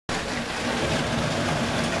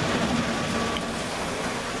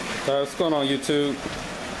What's going on, YouTube?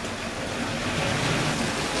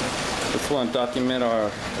 Just want to document our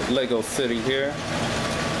Lego city here.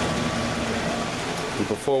 And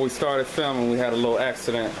before we started filming, we had a little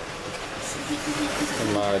accident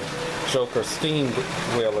in my Joker steam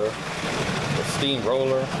wheeler, or steam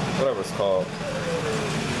roller, whatever it's called.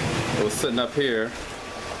 It was sitting up here.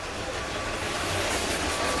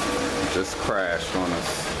 It just crashed on us.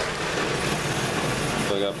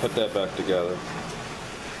 So I gotta put that back together.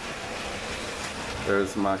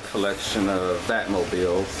 There's my collection of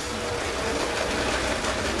Batmobiles.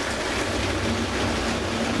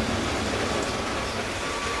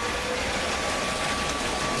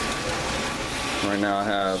 Right now I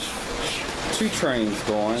have 2 trains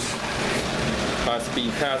going.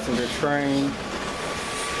 High-speed passenger train.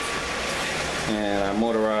 And I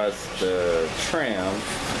motorized the tram.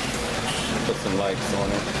 Put some lights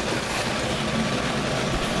on it.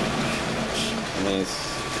 I mean, it's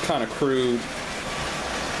kind of crude.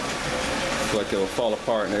 Like it'll fall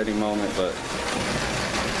apart in any moment, but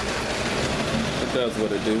it does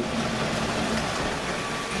what it do.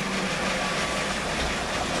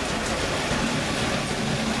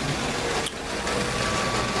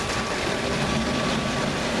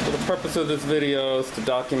 So the purpose of this video is to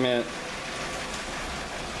document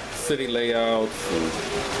city layouts and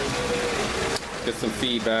get some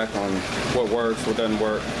feedback on what works, what doesn't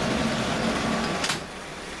work.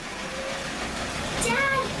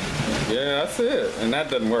 Yeah, that's it. And that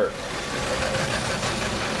doesn't work.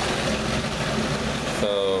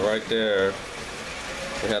 So right there,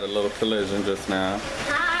 we had a little collision just now.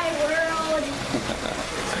 Hi, world.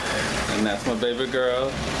 And that's my baby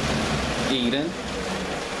girl, Eden.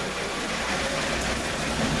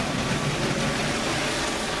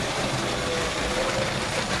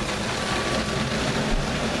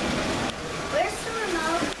 Where's the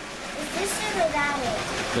remote? Is this it or that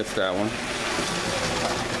it? It's that one.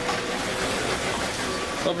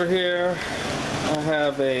 Over here, I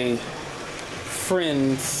have a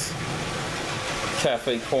Friends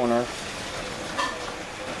Cafe corner.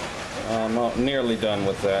 I'm nearly done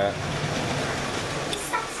with that.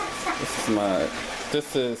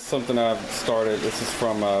 This is something I've started. This is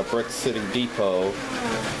from Brick City Depot.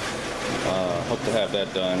 Hope to have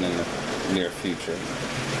that done in the near future.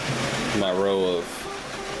 My row of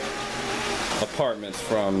apartments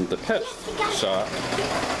from the pet shop.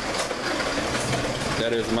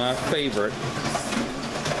 That is my favorite. I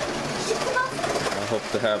hope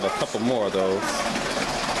to have a couple more of those.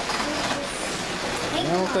 I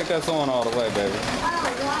don't think that's on all the way, baby.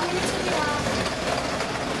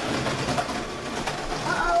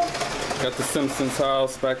 Got the Simpsons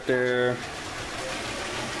house back there.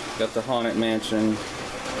 Got the Haunted Mansion.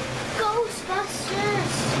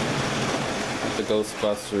 Ghostbusters. The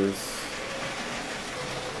Ghostbusters.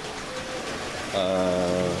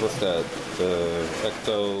 What's that? The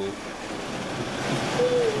Ecto.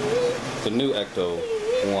 The new Ecto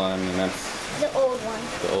one, and that's the old one.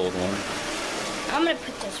 The old one. I'm gonna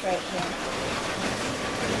put this right here.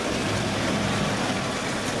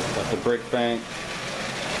 Got the brick bank.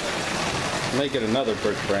 Make it another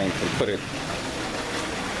brick bank and put it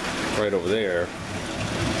right over there,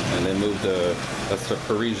 and then move that's the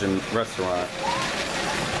Parisian restaurant.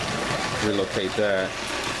 Relocate that.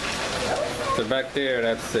 So back there,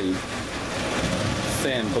 that's the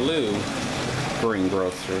Sand Blue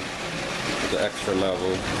greengrocer, the extra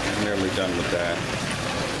level. Nearly done with that.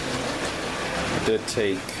 I did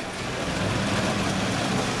take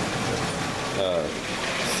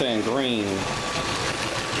sand green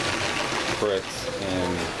bricks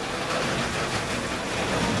and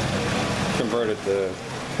converted the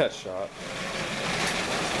pet shop.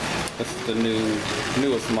 This is the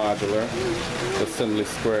newest modular, the Assembly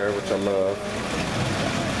Square, which I love.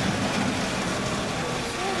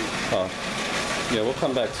 Yeah, we'll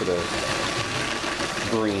come back to the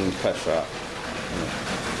green pet shop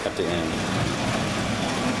at the end.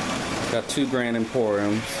 Got 2 grand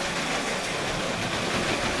emporiums.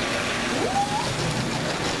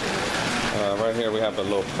 Right here we have a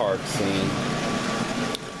little park scene.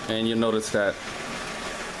 And you'll notice that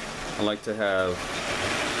I like to have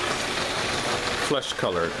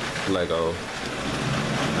flesh-colored Lego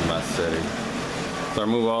in my city. So I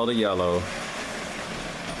remove all the yellow. I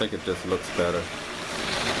think it just looks better.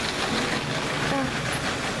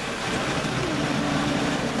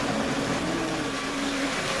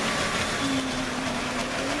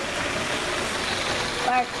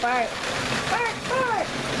 Bark, bark. Bark, bark.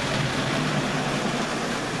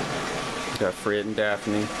 Got Fred and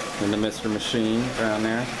Daphne in the Mr. Machine down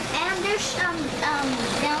there. And there's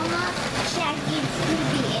Velma, Shaggy, and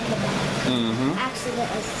Scooby in the back. Mm-hmm. Actually,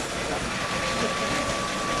 accidentally.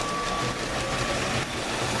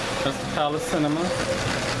 That's the Palace Cinema.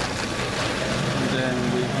 And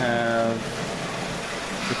then we have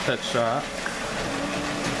the pet shop.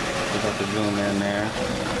 We got the zoom in there.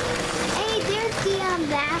 Hey, there's the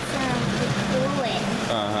bathroom, the toilet.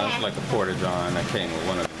 It's like a porta john that came with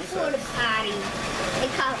one of these Porta sets. potty. They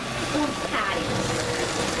call it porta potty.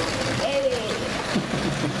 Hey.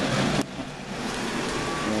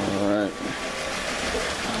 Alright.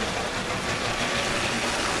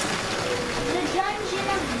 The Dungeon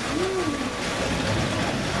of Doom.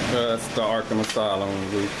 That's the Arkham Asylum.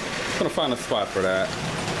 We're gonna find a spot for that.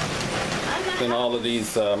 Then all of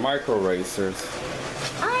these micro racers.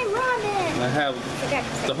 I'm Robin. I have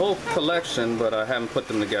the whole collection, but I haven't put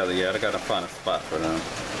them together yet. I gotta find a spot for them.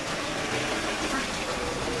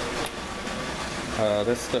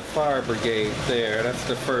 That's the fire brigade there. That's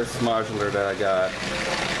the first modular that I got.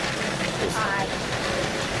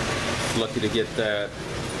 Was lucky to get that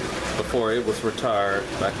before it was retired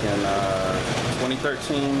back in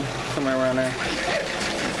 2013, somewhere around there.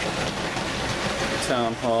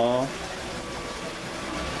 Town Hall.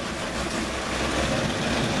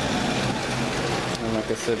 And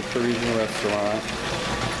like I said, the Parisian restaurant.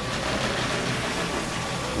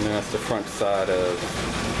 And then that's the front side of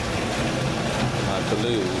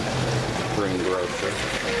Duluth greengrocer.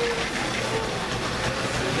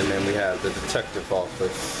 And then we have the detective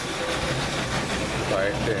office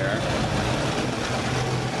right there.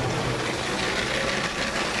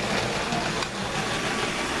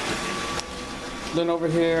 Then over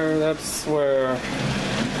here, that's where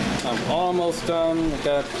I'm almost done. I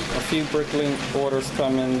got a few Bricklink orders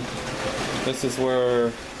coming. This is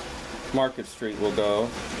where Market Street will go.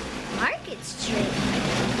 Market Street.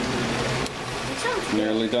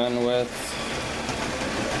 Nearly done with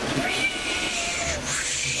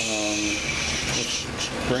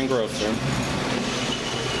greengrocer.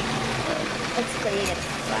 Let's go get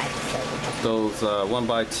a Those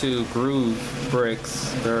 1x2 groove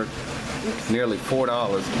bricks, they're nearly $4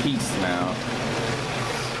 a piece now.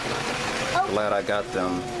 Oh. Glad I got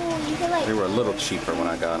them. You can like. They were a little cheaper when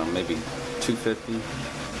I got them, maybe $2.50.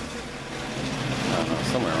 I don't know,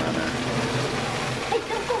 somewhere around there.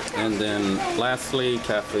 And then lastly,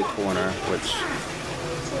 Cafe Corner, which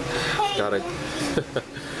got a,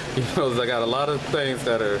 I got a lot of things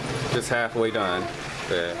that are just halfway done.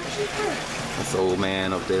 Yeah. This old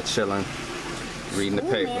man up there chilling, reading the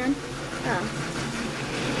paper. Man. Oh.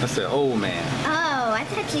 I said old man. Oh, I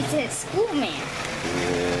thought you said school man.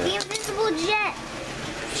 Yeah. The invisible jet.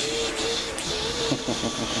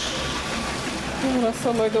 Oh, that's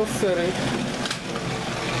a Lego City.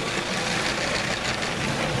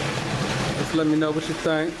 Just let me know what you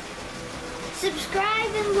think.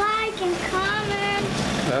 Subscribe and like and comment.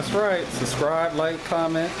 That's right. Subscribe, like,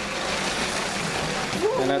 comment.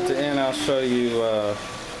 And at the end, I'll show you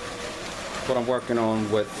what I'm working on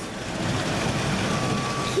with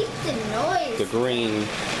Keep the noise. the green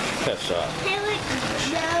pet shop. Hey, look,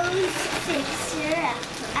 Joe's Fixer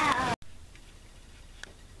Up.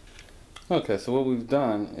 Okay, so what we've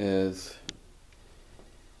done is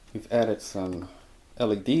we've added some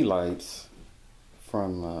LED lights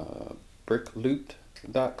from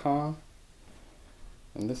brickloot.com,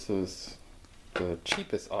 and this is the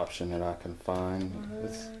cheapest option that I can find.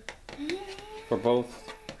 It's for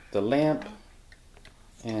both the lamp,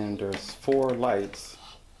 and there's 4 lights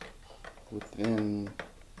within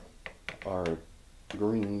our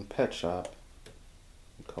green pet shop.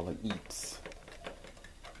 We call it Eats.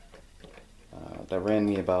 That ran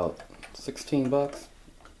me about 16 bucks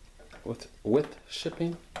with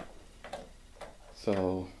shipping.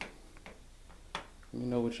 So let me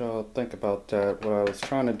know what y'all think about that. What I was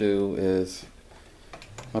trying to do is,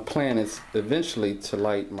 my plan is eventually to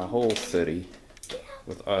light my whole city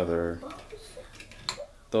with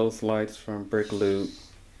those lights from Brick Loot.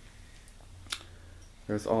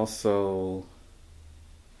 There's also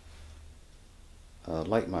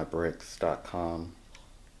lightmybricks.com.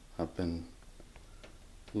 I've been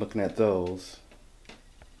looking at those,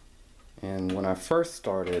 and when I first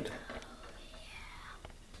started,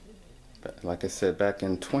 like I said, back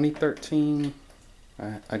in 2013,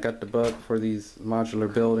 I got the bug for these modular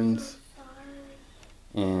buildings,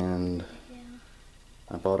 and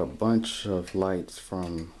I bought a bunch of lights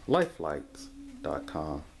from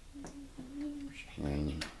lifelights.com,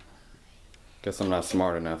 and guess I'm not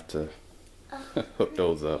smart enough to hook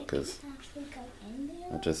those up because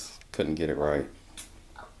I just couldn't get it right.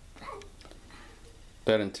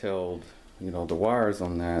 That entailed, the wires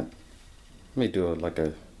on that. Let me do like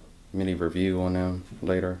a mini review on them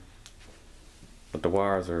later. But the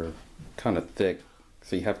wires are kind of thick,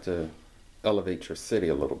 So you have to elevate your city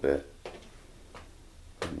a little bit.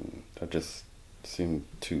 And that just seemed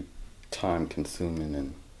too time consuming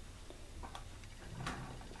and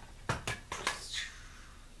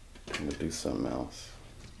I'm gonna do something else.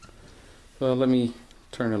 So let me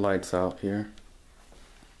turn the lights out here.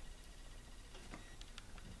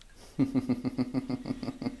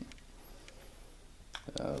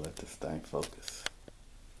 Let this thing focus.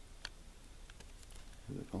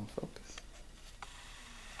 Is it gonna focus?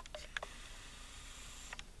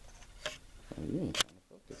 Oh, you ain't trying to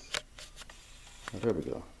focus. Oh, there we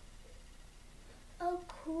go. Oh,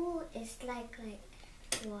 cool. It's like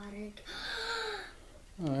water.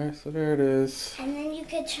 Alright, so there it is. And then you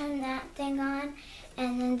could turn that thing on,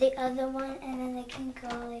 and then the other one, and then they can go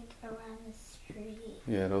like around the street.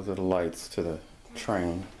 Yeah, those are the lights to the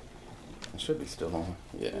train. It should be still on.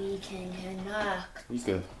 Yeah. We can connect. You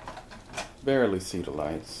could barely see the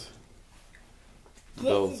lights. This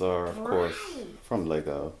Those is are, of course, bright. from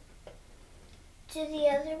Lego. Do the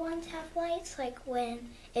other ones have lights? Like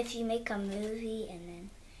if you make a movie and then...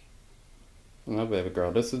 No, baby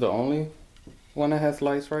girl, this is the only one that has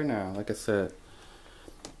lights right now. Like I said,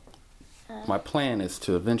 my plan is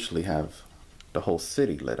to eventually have the whole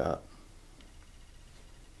city lit up.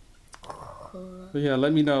 Cool. But yeah,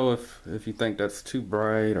 let me know if you think that's too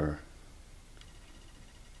bright or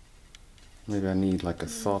maybe I need like a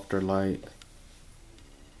softer light.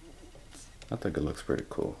 I think it looks pretty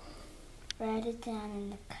cool. Write it down in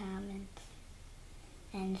the comments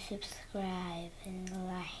and subscribe and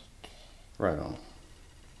like. Right on.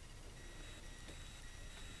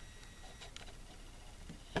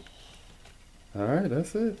 All right,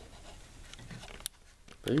 that's it.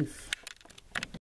 Peace.